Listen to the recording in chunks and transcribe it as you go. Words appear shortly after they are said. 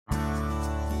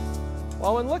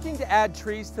Well, when looking to add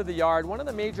trees to the yard, one of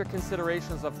the major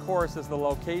considerations, of course, is the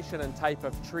location and type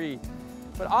of tree.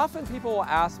 But often people will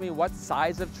ask me what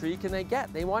size of tree can they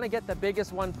get. They want to get the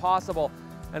biggest one possible.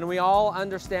 And we all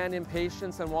understand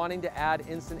impatience and wanting to add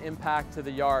instant impact to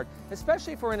the yard,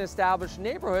 especially if we're in established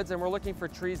neighborhoods and we're looking for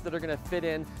trees that are going to fit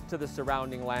in to the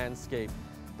surrounding landscape.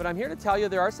 But I'm here to tell you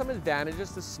there are some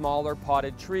advantages to smaller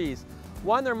potted trees.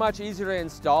 One, they're much easier to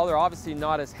install. They're obviously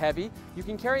not as heavy. You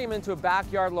can carry them into a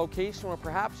backyard location where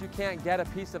perhaps you can't get a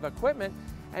piece of equipment.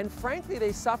 And frankly,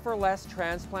 they suffer less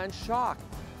transplant shock.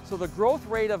 So the growth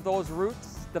rate of those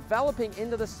roots developing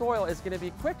into the soil is going to be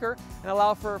quicker and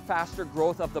allow for faster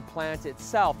growth of the plant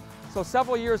itself. So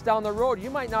several years down the road,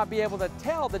 you might not be able to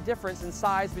tell the difference in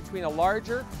size between a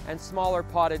larger and smaller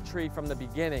potted tree from the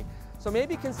beginning. So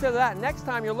maybe consider that next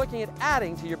time you're looking at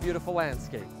adding to your beautiful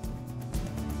landscape.